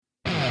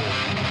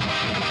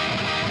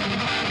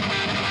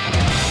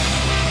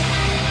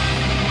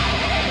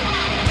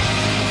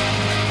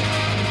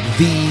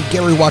The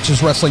Gary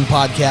Watches Wrestling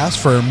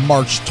podcast for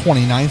March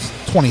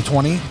 29th,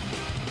 2020.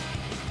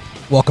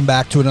 Welcome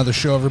back to another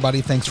show,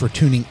 everybody. Thanks for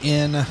tuning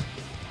in.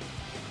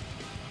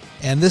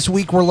 And this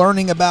week we're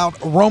learning about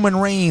Roman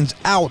Reigns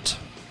out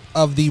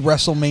of the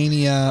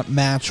WrestleMania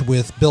match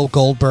with Bill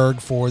Goldberg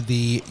for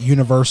the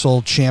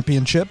Universal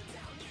Championship.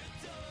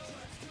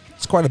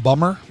 It's quite a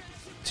bummer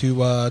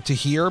to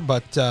hear,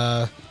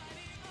 but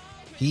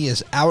he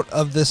is out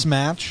of this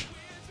match.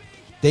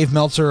 Dave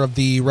Meltzer of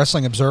the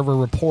Wrestling Observer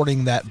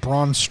reporting that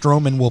Braun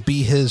Strowman will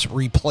be his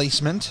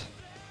replacement.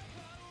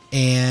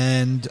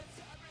 And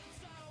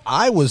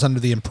I was under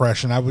the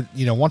impression,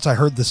 once I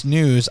heard this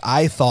news,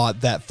 I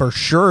thought that for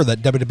sure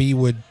that WWE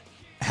would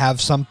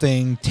have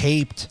something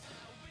taped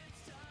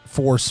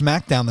for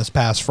SmackDown this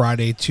past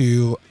Friday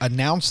to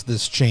announce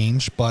this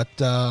change, but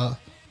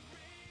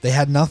they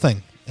had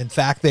nothing. In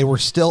fact, they were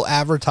still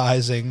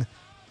advertising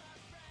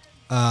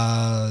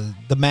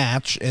the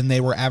match, and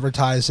they were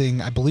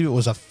advertising, I believe it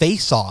was a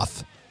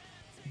face-off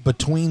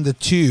between the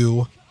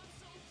two.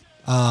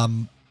 What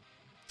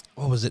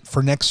was it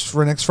for next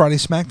Friday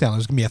SmackDown?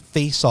 There's gonna be a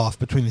face-off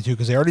between the two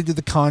because they already did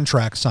the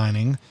contract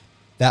signing.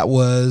 That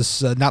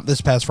was not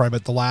this past Friday,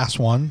 but the last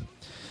one.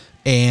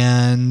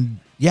 And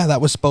yeah, that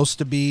was supposed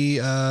to be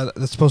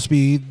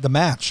the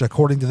match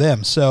according to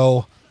them.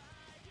 So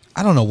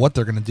I don't know what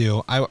they're gonna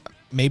do.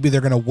 Maybe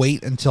they're gonna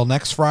wait until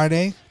next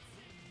Friday.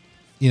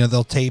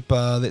 They'll tape.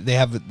 They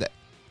have,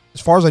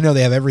 as far as I know,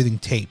 they have everything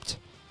taped.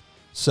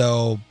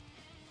 So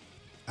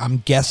I'm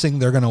guessing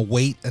they're going to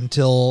wait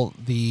until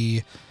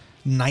the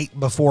night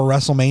before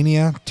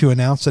WrestleMania to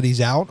announce that he's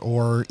out,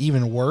 or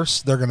even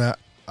worse, they're going to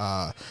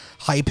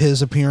hype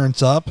his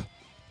appearance up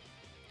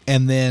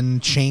and then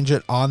change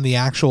it on the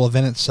actual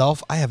event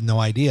itself. I have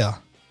no idea.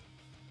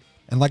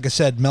 And like I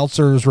said,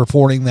 Meltzer is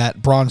reporting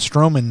that Braun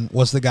Strowman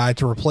was the guy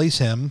to replace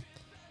him.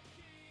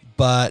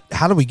 But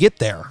how do we get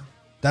there?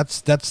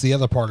 That's the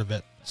other part of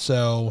it.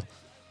 So,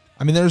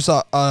 there's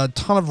a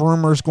ton of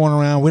rumors going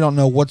around. We don't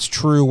know what's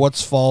true,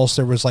 what's false.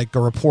 There was like a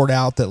report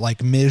out that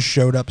like Miz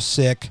showed up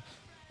sick,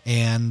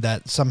 and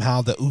that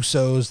somehow the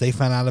Usos, they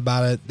found out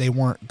about it. They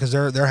weren't, because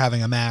they're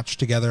having a match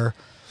together,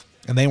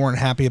 and they weren't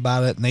happy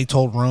about it. And they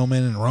told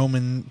Roman, and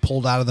Roman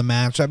pulled out of the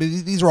match.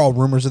 These are all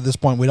rumors at this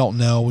point. We don't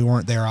know. We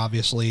weren't there,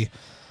 obviously.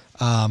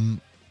 Yeah.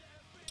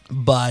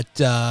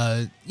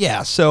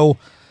 So.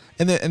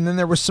 And then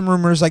there were some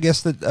rumors, I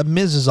guess, that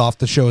Miz is off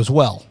the show as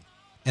well.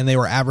 And they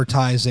were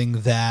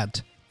advertising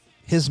that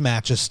his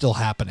match is still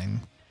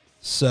happening.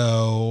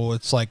 So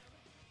it's like,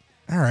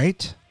 all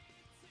right,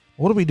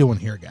 what are we doing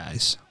here,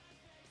 guys?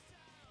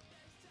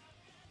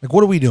 Like,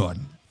 what are we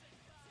doing?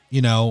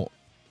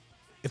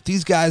 If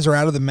these guys are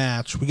out of the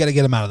match, we got to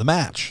get them out of the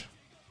match.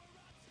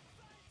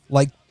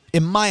 Like,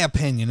 in my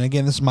opinion,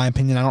 again, this is my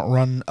opinion. I don't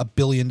run a $1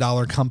 billion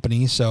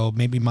company, so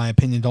maybe my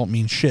opinion don't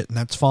mean shit, and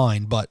that's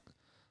fine. But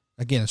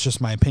again, it's just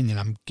my opinion.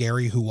 I'm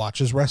Gary who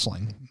watches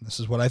wrestling. This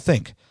is what I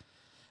think.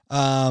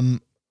 I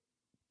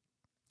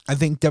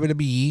think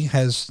WWE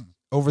has,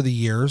 over the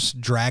years,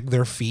 dragged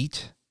their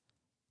feet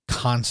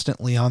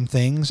constantly on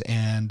things.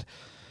 And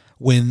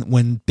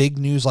when big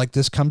news like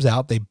this comes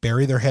out, they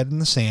bury their head in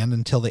the sand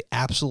until they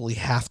absolutely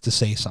have to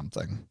say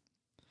something.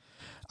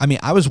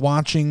 I was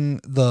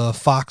watching the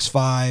Fox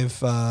 5,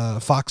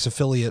 Fox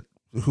affiliate,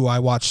 who I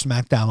watch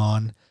SmackDown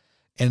on,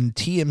 and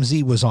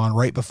TMZ was on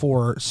right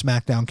before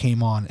SmackDown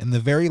came on. And the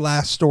very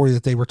last story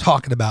that they were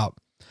talking about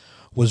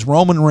was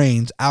Roman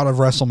Reigns out of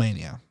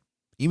WrestleMania.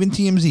 Even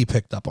TMZ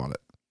picked up on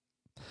it.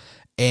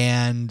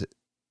 And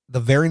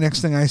the very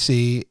next thing I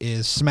see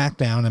is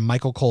SmackDown and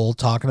Michael Cole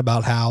talking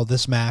about how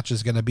this match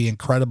is going to be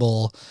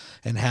incredible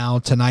and how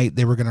tonight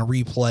they were going to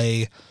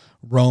replay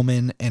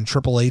Roman and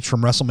Triple H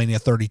from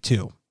WrestleMania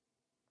 32. I'm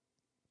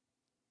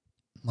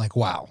like,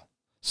 wow.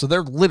 So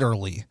they're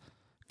literally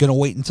going to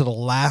wait until the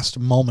last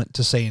moment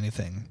to say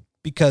anything,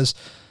 because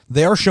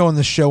they are showing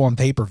this show on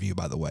pay-per-view,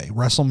 by the way.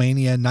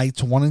 WrestleMania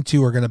nights 1 and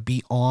 2 are going to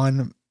be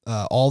on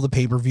all the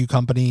pay-per-view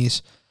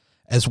companies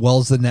as well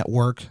as the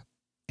network.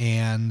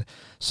 And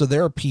so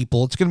there are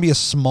people, it's going to be a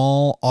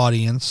small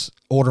audience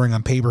ordering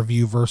on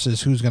pay-per-view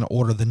versus who's going to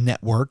order the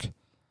network.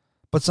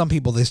 But some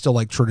people, they still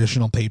like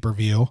traditional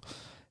pay-per-view.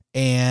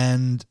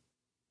 And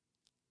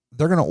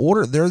they're going to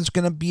order, there's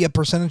going to be a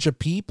percentage of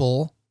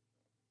people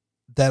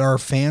that are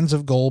fans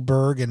of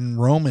Goldberg and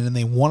Roman, and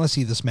they want to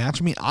see this match.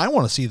 I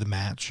want to see the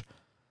match,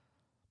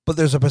 but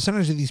there's a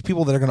percentage of these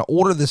people that are going to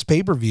order this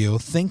pay-per-view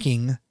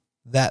thinking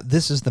that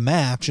this is the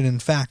match, and in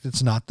fact,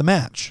 it's not the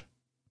match.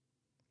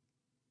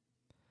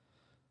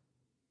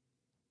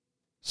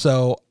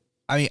 So,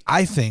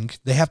 I think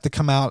they have to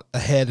come out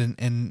ahead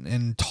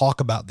and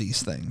talk about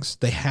these things.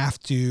 They have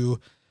to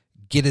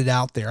get it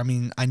out there.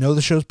 I know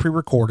the show's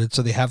pre-recorded,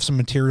 so they have some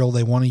material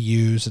they want to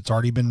use. It's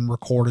already been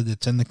recorded.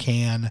 It's in the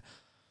can.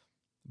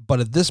 But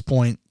at this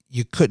point,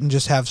 you couldn't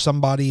just have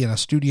somebody in a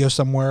studio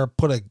somewhere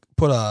put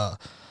a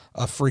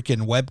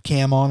freaking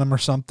webcam on them or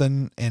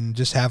something and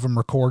just have them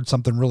record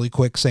something really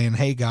quick saying,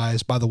 "Hey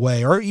guys, by the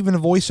way," or even a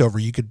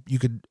voiceover. You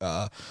could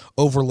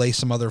overlay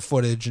some other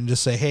footage and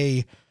just say,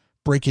 "Hey,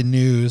 breaking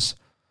news: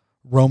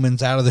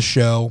 Roman's out of the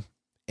show,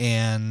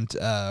 and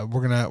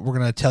we're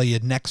gonna tell you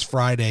next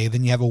Friday.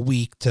 Then you have a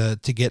week to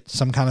get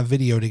some kind of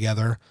video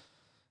together,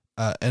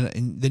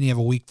 and then you have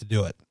a week to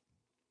do it.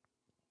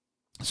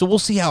 So we'll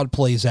see how it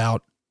plays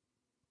out.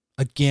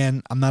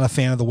 Again, I'm not a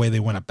fan of the way they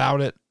went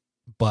about it,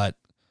 but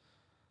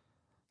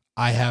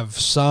I have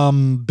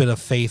some bit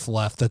of faith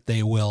left that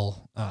they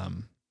will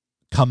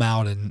come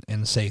out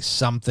and say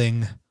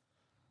something.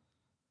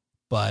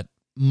 But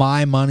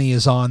my money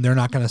is on they're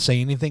not going to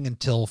say anything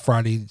until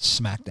Friday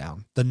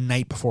SmackDown, the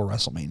night before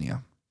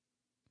WrestleMania.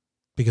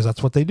 Because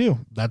that's what they do.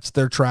 That's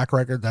their track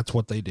record. That's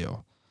what they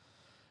do.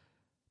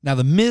 Now,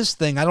 the Miz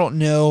thing, I don't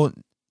know,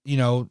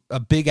 a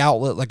big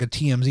outlet like a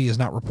TMZ has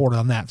not reported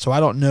on that. So I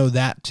don't know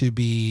that to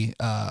be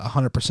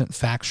 100%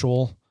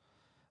 factual.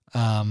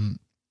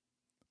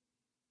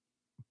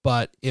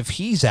 But if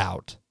he's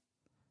out,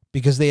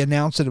 because they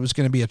announced that it was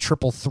going to be a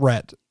triple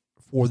threat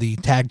for the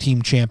tag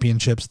team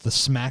championships, the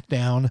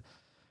SmackDown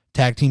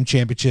tag team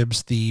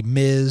championships, the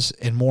Miz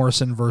and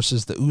Morrison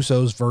versus the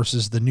Usos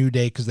versus the New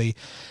Day, because they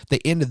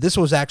ended, this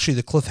was actually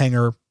the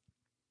cliffhanger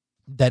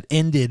that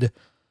ended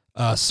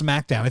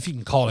SmackDown, if you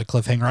can call it a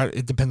cliffhanger.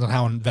 It depends on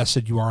how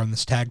invested you are in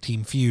this tag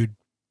team feud.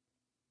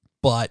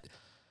 But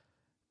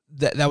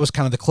that was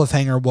kind of the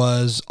cliffhanger,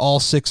 was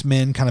all six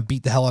men kind of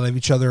beat the hell out of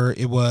each other.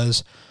 It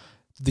was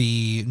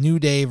the New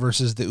Day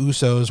versus the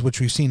Usos,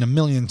 which we've seen a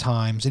million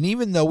times. And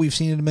even though we've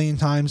seen it a million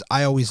times,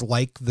 I always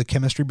like the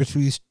chemistry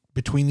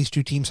between these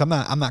two teams. I'm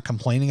not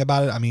complaining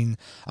about it. I mean,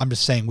 I'm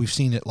just saying we've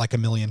seen it like a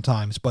million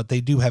times, but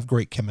they do have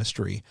great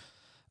chemistry.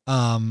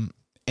 And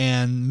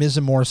Miz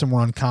and Morrison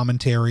were on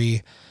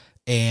commentary,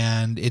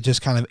 and it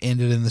just kind of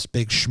ended in this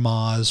big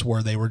schmoz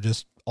where they were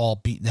just all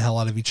beating the hell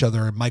out of each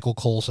other. And Michael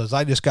Cole says,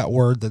 I just got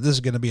word that this is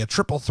going to be a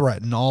triple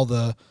threat, and all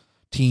the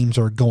teams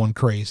are going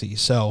crazy.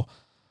 So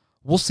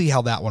we'll see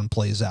how that one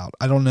plays out.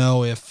 I don't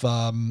know if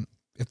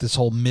this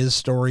whole Miz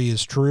story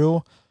is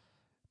true,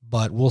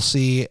 but we'll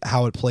see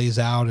how it plays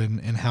out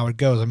and how it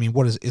goes. I mean,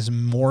 what is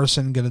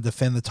Morrison going to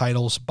defend the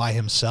titles by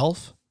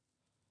himself?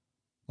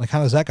 Like,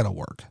 how is that going to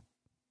work?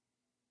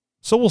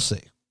 So we'll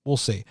see. We'll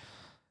see.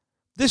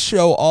 This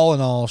show, all in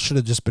all, should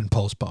have just been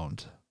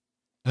postponed.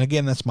 And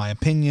again, that's my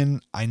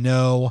opinion. I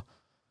know,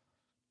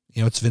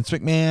 it's Vince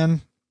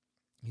McMahon.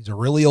 He's a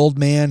really old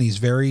man. He's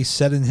very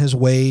set in his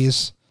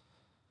ways.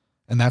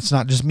 And that's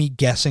not just me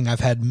guessing.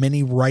 I've had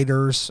many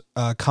writers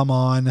come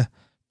on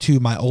to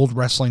my old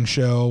wrestling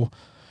show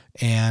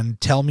and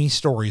tell me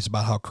stories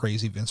about how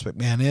crazy Vince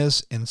McMahon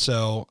is. And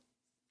so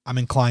I'm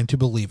inclined to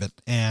believe it.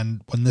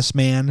 And when this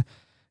man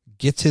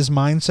gets his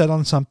mindset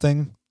on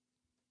something,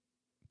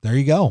 there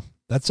you go.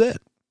 That's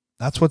it.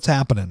 That's what's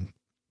happening.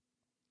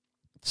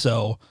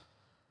 So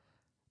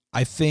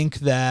I think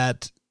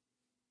that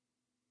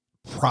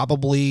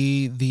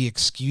probably the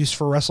excuse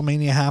for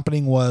WrestleMania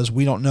happening was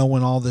we don't know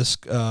when all this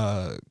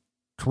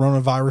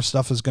coronavirus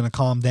stuff is going to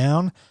calm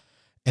down,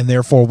 and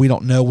therefore we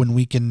don't know when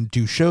we can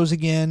do shows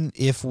again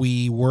if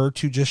we were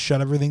to just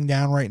shut everything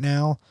down right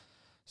now.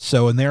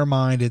 So in their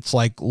mind, it's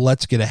like,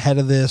 let's get ahead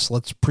of this.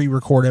 Let's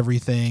pre-record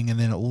everything, and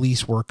then at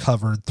least we're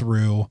covered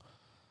through.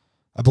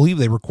 I believe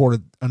they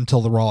recorded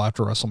until the Raw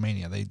after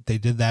WrestleMania. They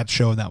did that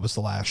show, and that was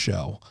the last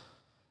show.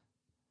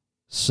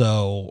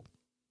 So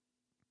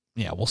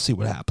yeah, we'll see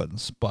what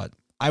happens, but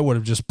I would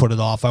have just put it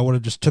off. I would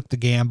have just took the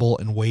gamble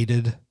and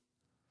waited,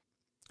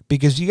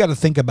 because you got to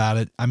think about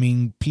it. I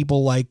mean,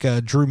 people like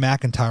Drew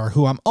McIntyre,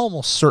 who I'm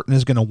almost certain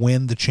is going to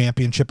win the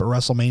championship at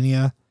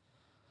WrestleMania.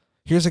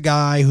 Here's a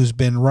guy who's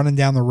been running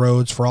down the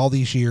roads for all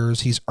these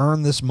years. He's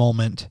earned this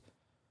moment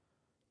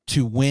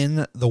to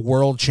win the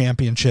world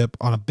championship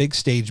on a big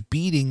stage,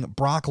 beating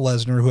Brock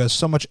Lesnar, who has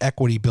so much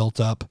equity built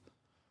up.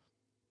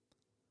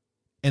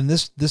 And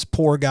this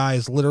poor guy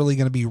is literally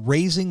going to be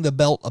raising the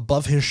belt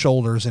above his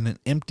shoulders in an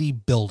empty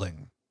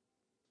building.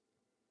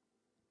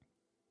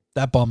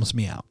 That bums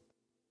me out.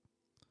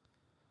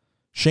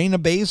 Shayna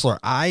Baszler,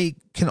 I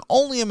can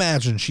only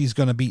imagine she's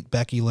going to beat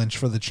Becky Lynch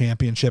for the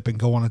championship and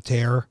go on a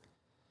tear.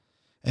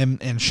 And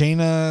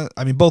Shayna,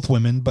 I mean, both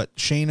women, but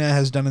Shayna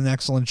has done an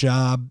excellent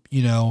job,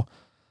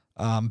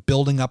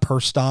 building up her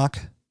stock.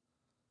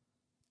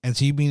 And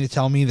so you mean to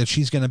tell me that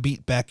she's going to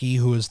beat Becky,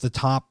 who is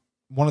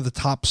one of the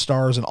top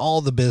stars in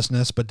all the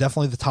business, but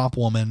definitely the top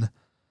woman.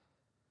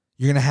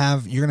 You're gonna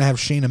have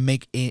Shayna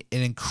make an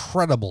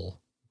incredible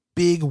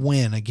big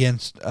win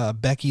against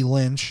Becky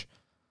Lynch,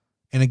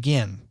 and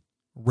again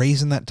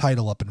raising that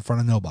title up in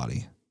front of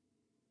nobody.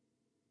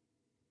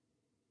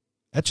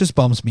 That just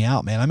bums me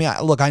out, man. I mean,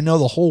 I know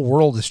the whole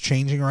world is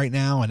changing right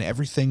now, and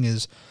everything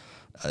is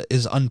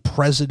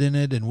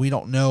unprecedented, and we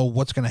don't know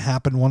what's going to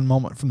happen one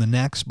moment from the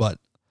next. But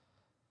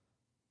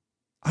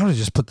I would have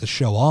just put the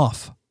show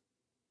off.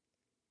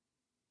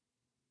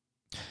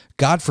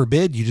 God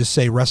forbid you just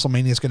say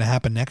WrestleMania is going to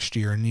happen next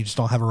year and you just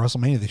don't have a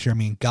WrestleMania this year. I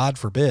mean, God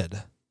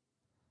forbid.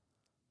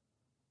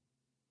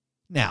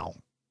 Now,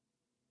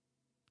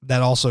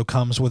 that also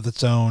comes with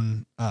its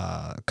own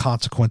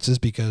consequences,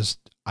 because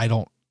I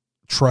don't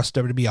trust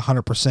WWE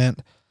 100%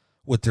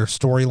 with their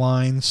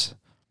storylines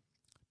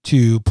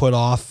to put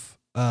off,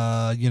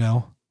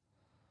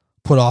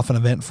 put off an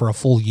event for a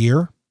full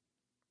year.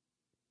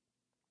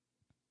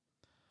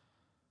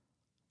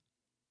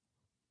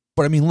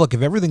 But I mean, look,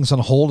 if everything's on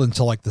hold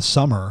until like the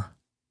summer,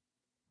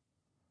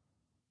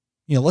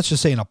 let's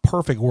just say in a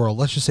perfect world,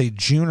 let's just say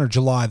June or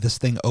July, this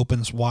thing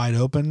opens wide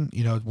open,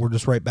 we're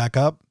just right back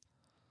up.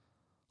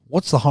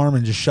 What's the harm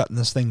in just shutting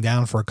this thing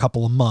down for a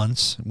couple of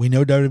months? We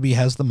know WWE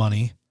has the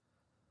money.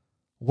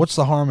 What's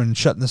the harm in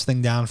shutting this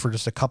thing down for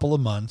just a couple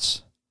of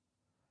months?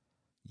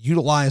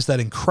 Utilize that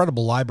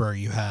incredible library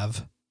you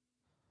have.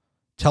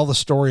 Tell the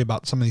story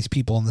about some of these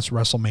people in this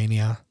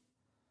WrestleMania.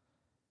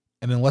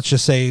 And then let's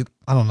just say,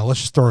 I don't know,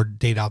 let's just throw a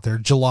date out there.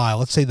 July.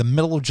 Let's say the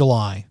middle of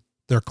July.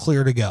 They're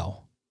clear to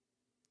go.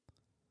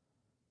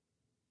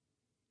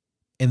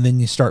 And then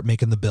you start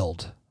making the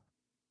build.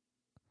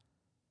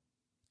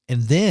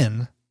 And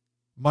then,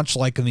 much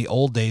like in the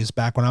old days,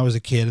 back when I was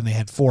a kid and they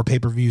had 4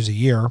 pay-per-views a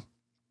year,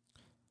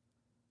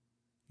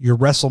 your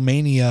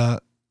WrestleMania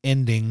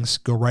endings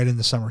go right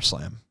into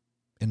SummerSlam,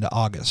 into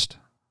August.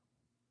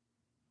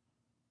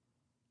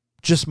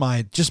 Just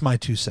my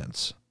 2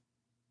 cents.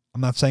 I'm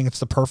not saying it's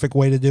the perfect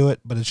way to do it,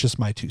 but it's just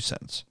my 2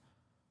 cents.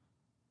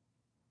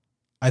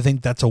 I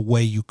think that's a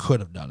way you could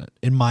have done it,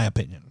 in my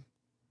opinion.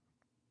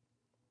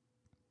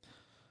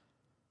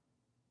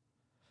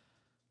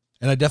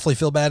 And I definitely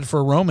feel bad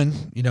for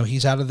Roman.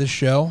 He's out of this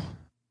show.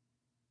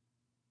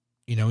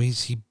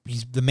 He's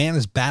the man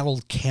has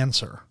battled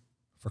cancer,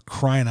 for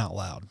crying out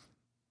loud.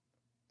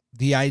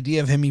 The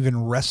idea of him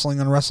even wrestling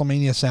on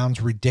WrestleMania sounds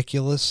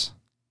ridiculous.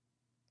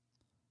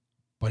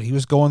 But he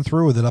was going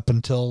through with it up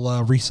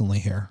until recently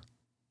here.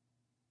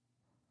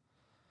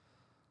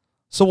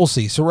 So we'll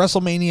see. So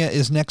WrestleMania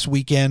is next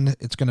weekend.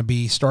 It's going to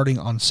be starting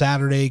on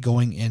Saturday,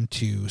 going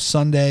into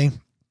Sunday.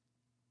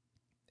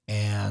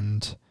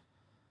 And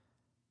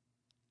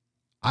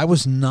I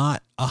was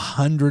not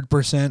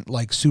 100%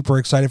 like super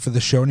excited for the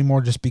show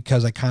anymore, just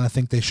because I kind of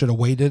think they should have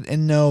waited.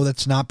 And no,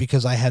 that's not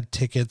because I had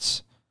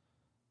tickets.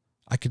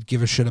 I could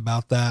give a shit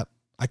about that.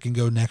 I can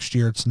go next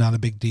year. It's not a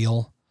big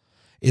deal.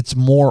 It's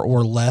more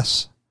or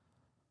less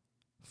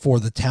for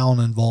the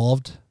talent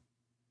involved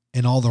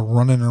and all the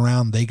running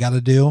around they got to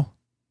do.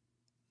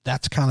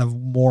 That's kind of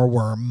more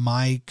where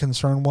my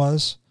concern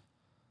was.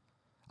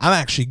 I'm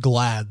actually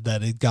glad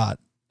that it got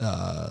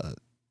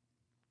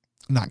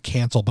not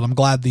canceled, but I'm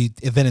glad the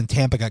event in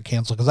Tampa got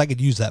canceled, because I could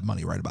use that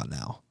money right about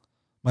now.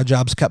 My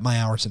job's cut my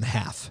hours in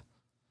half.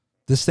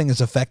 This thing is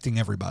affecting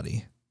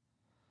everybody.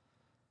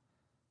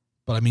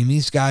 But I mean,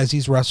 these guys,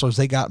 these wrestlers,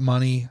 they got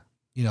money,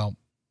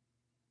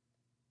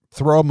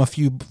 throw them a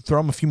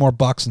few more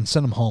bucks and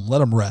send them home. Let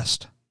them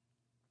rest.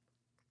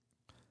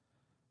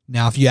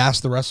 Now, if you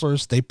ask the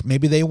wrestlers,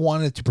 maybe they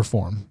wanted to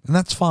perform, and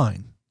that's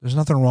fine. There's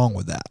nothing wrong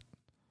with that.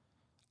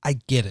 I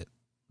get it.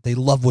 They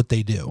love what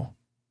they do.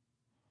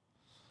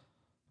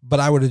 But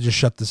I would have just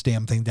shut this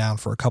damn thing down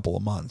for a couple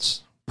of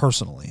months,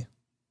 personally.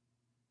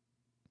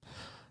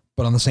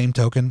 But on the same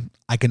token,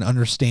 I can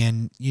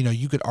understand,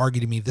 you could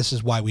argue to me, this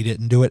is why we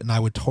didn't do it, and I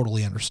would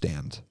totally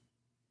understand.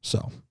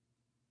 So,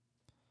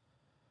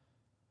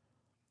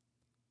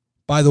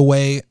 by the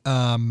way,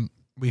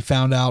 we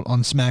found out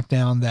on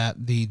SmackDown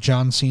that the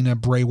John Cena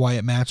Bray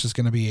Wyatt match is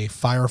going to be a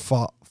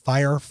Firefly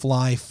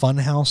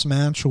Funhouse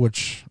match,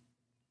 which,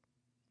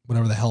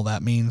 whatever the hell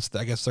that means.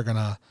 I guess they're going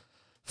to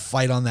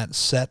fight on that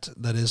set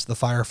that is the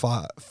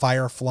Firefly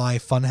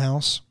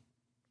Funhouse.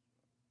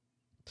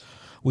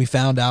 We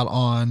found out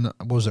on,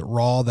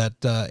 Raw, that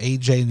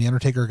AJ and The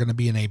Undertaker are going to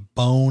be in a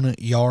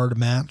Boneyard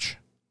match,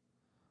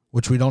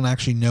 which we don't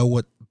actually know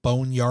what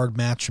Boneyard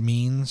match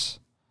means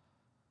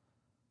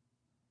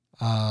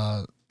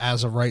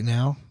as of right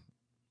now.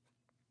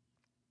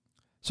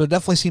 So it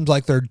definitely seems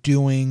like they're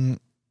doing,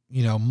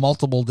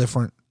 multiple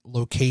different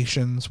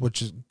locations,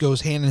 which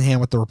goes hand in hand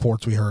with the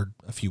reports we heard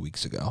a few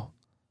weeks ago.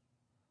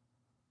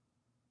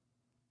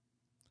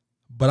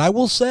 But I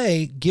will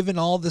say, given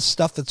all this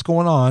stuff that's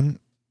going on,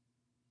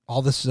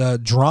 all this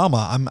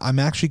drama, I'm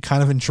actually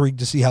kind of intrigued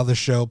to see how this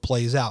show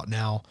plays out.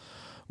 Now,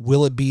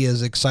 will it be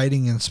as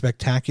exciting and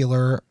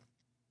spectacular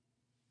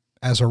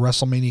as a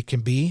WrestleMania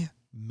can be?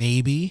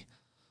 Maybe.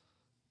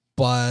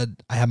 But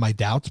I have my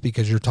doubts,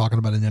 because you're talking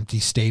about an empty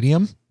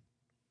stadium.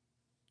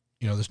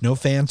 There's no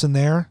fans in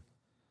there.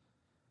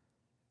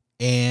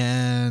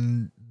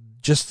 And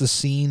just the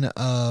scene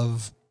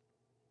of,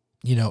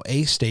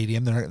 a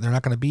stadium. They're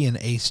not going to be in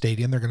a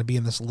stadium. They're going to be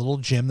in this little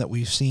gym that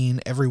we've seen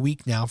every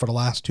week now for the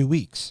last 2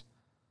 weeks.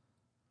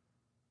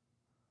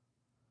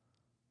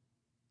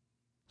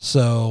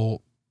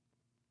 So,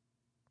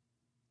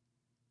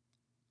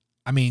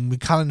 I mean, we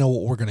kind of know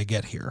what we're going to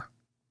get here.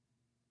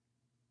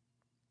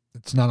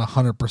 It's not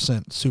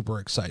 100% super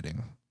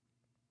exciting.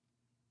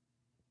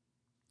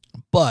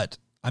 But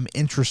I'm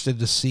interested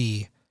to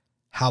see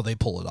how they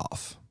pull it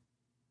off.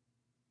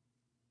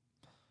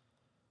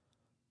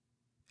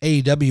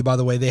 AEW, by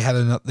the way, they had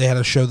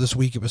a show this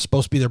week. It was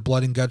supposed to be their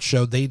Blood and Guts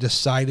show. They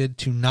decided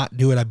to not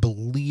do it. I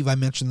believe I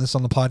mentioned this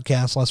on the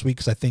podcast last week,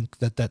 because I think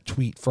that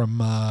tweet from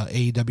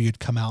AEW had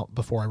come out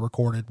before I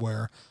recorded,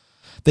 where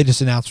they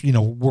just announced,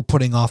 we're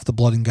putting off the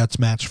Blood and Guts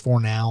match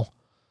for now.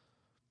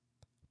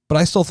 But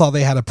I still thought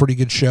they had a pretty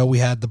good show. We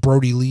had the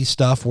Brody Lee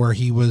stuff where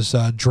he was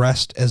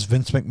dressed as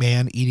Vince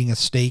McMahon eating a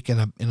steak in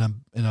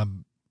a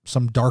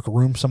some dark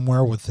room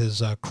somewhere with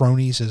his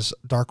cronies, his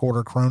Dark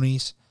Order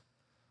cronies.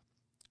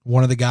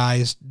 One of the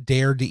guys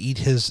dared to eat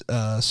his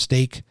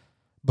steak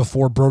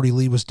before Brody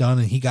Lee was done,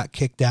 and he got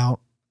kicked out.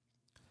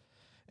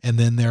 And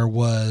then there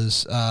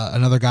was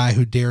another guy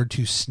who dared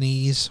to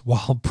sneeze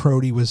while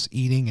Brody was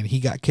eating, and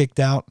he got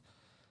kicked out.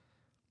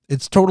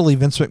 It's totally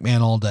Vince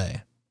McMahon all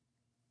day.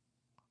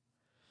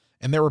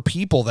 And there were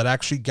people that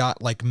actually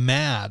got like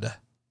mad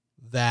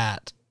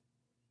that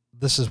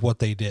this is what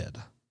they did.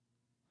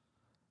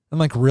 I'm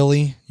like,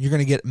 really? You're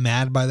going to get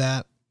mad by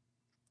that?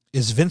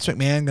 Is Vince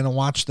McMahon going to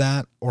watch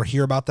that or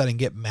hear about that and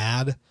get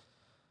mad?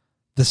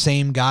 The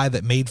same guy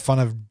that made fun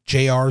of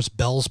JR's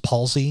Bell's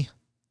palsy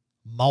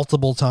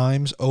multiple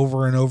times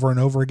over and over and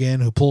over again,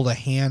 who pulled a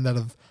hand out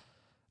of,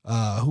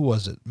 who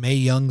was it? Mae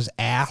Young's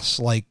ass.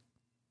 Like,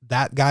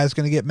 that guy's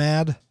going to get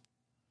mad.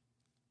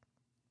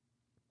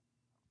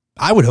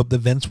 I would hope that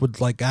Vince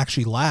would like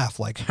actually laugh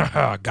like,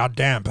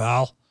 goddamn,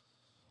 pal.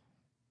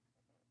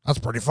 That's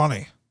pretty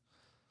funny.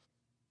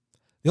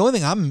 The only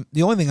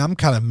thing I'm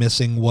kind of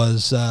missing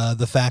was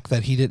the fact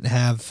that he didn't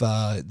have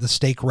the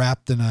steak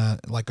wrapped in a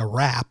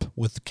wrap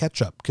with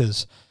ketchup,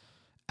 because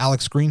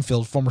Alex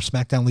Greenfield, former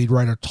SmackDown lead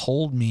writer,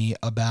 told me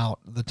about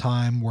the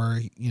time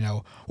where,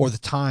 or the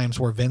times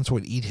where Vince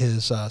would eat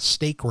his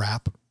steak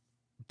wrap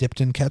dipped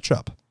in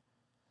ketchup.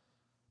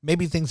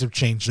 Maybe things have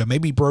changed, though.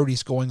 Maybe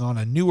Brody's going on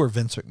a newer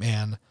Vince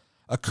McMahon,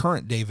 a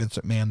current day Vince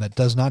McMahon that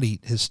does not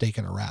eat his steak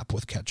in a wrap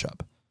with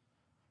ketchup.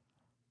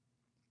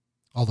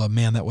 Although,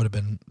 man, that would have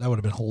been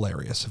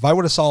hilarious. If I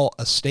would have saw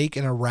a steak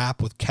in a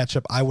wrap with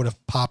ketchup, I would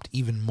have popped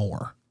even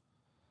more.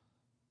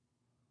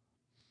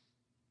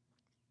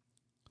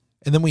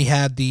 And then we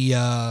had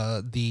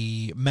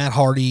the Matt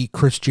Hardy,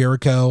 Chris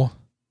Jericho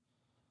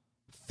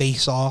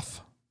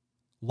face-off.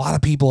 A lot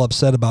of people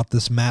upset about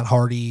this Matt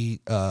Hardy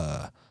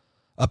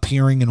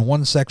appearing in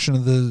one section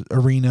of the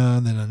arena,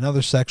 and then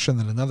another section,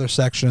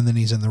 and then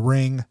he's in the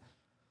ring.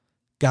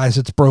 Guys,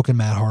 it's broken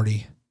Matt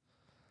Hardy.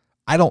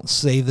 I don't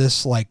say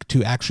this like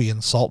to actually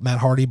insult Matt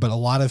Hardy, but a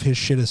lot of his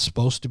shit is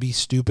supposed to be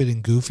stupid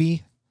and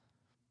goofy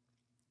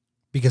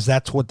because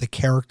that's what the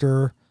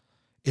character,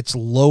 it's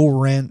low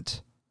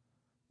rent,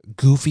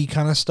 goofy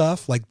kind of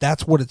stuff. Like,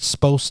 that's what it's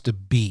supposed to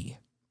be.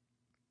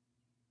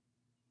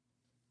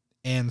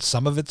 And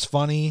some of it's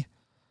funny.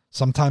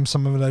 Sometimes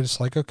some of it I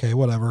just like, okay,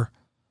 whatever.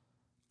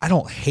 I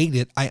don't hate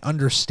it. I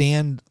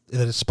understand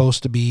that it's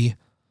supposed to be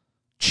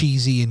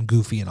cheesy and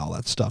goofy and all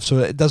that stuff, so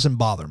it doesn't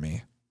bother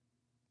me.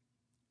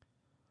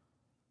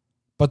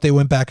 But they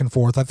went back and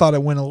forth. I thought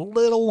it went a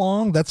little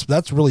long.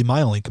 That's really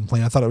my only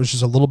complaint. I thought it was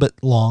just a little bit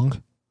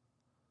long.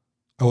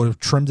 I would have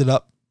trimmed it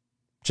up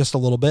just a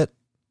little bit.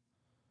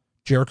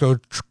 Jericho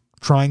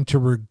trying to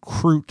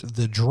recruit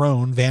the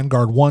drone,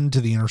 Vanguard 1,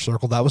 to the Inner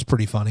Circle. That was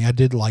pretty funny. I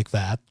did like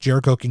that.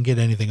 Jericho can get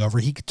anything over.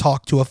 He could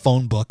talk to a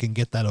phone book and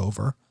get that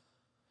over.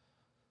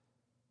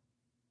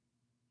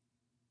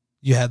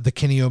 You had the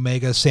Kenny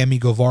Omega, Sammy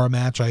Guevara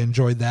match. I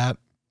enjoyed that.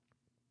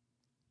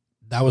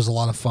 That was a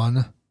lot of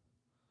fun.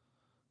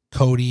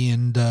 Cody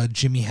and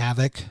Jimmy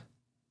Havoc.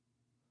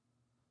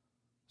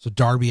 So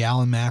Darby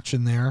Allin match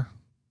in there.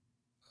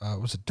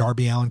 Was it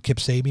Darby Allin, Kip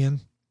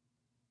Sabian?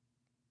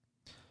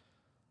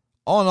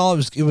 All in all,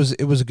 it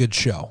was a good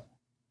show.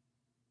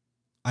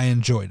 I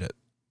enjoyed it.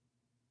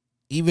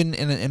 Even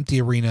in an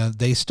empty arena,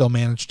 they still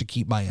managed to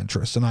keep my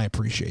interest, and I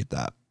appreciate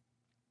that.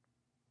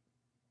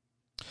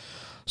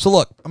 So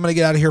look, I'm going to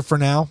get out of here for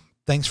now.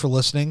 Thanks for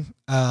listening.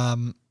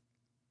 We'll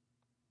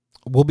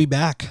be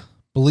back.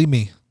 Believe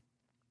me.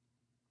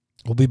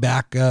 We'll be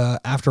back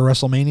after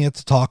WrestleMania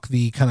to talk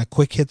the kind of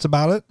quick hits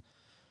about it.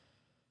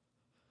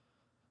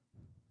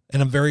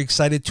 And I'm very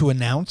excited to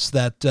announce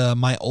that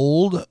my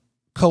old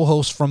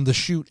co-host from the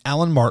shoot,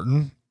 Alan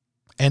Martin,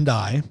 and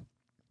I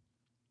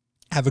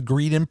have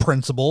agreed in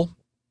principle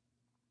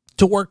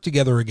to work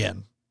together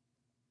again.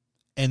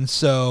 And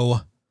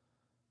so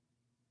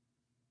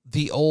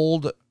the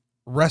old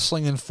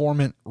Wrestling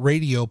Informant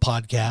radio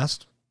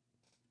podcast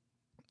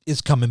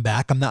is coming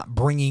back. I'm not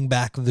bringing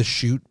back the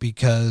shoot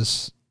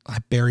because I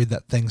buried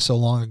that thing so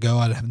long ago.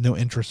 I have no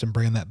interest in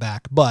bringing that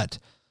back. But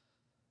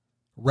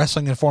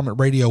Wrestling Informant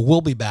Radio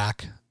will be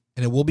back,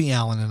 and it will be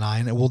Alan and I,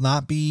 and it will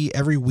not be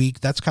every week.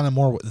 That's kind of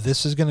more what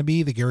this is going to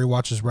be. The Gary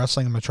Watches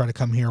Wrestling. I'm going to try to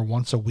come here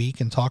once a week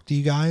and talk to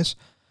you guys.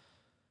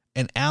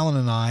 And Alan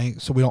and I,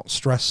 so we don't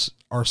stress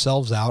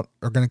ourselves out,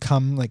 are going to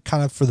come like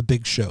kind of for the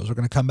big shows. We're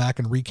going to come back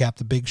and recap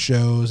the big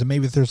shows, and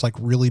maybe if there's like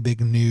really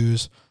big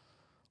news,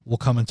 we'll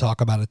come and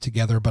talk about it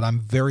together. But I'm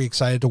very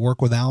excited to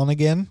work with Alan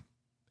again,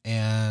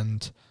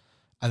 and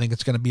I think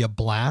it's going to be a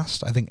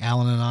blast. I think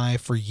Alan and I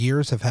for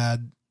years have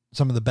had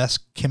some of the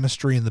best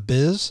chemistry in the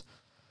biz.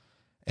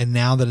 And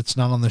now that it's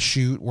not on the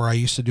shoot where I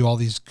used to do all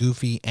these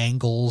goofy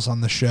angles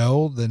on the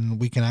show, then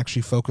we can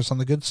actually focus on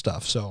the good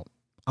stuff. So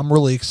I'm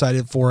really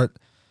excited for it.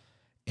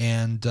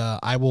 And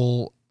I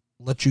will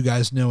let you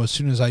guys know as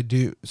soon as I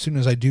do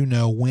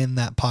know when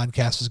that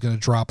podcast is going to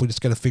drop. We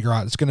just got to figure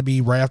out. It's going to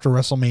be right after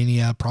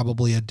WrestleMania,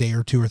 probably a day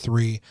or 2 or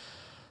 3.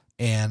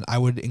 And I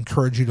would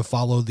encourage you to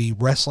follow the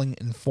Wrestling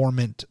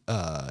Informant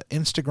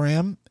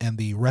Instagram and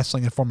the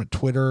Wrestling Informant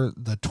Twitter.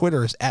 The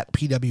Twitter is at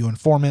PW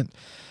Informant,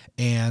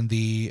 and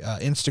the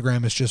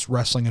Instagram is just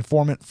Wrestling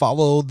Informant.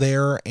 Follow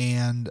there,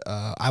 and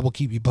I will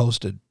keep you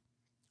posted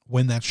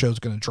when that show's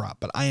going to drop.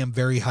 But I am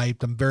very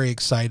hyped. I'm very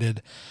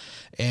excited.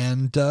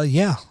 And I'm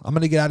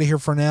going to get out of here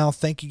for now.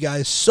 Thank you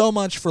guys so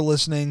much for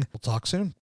listening. We'll talk soon.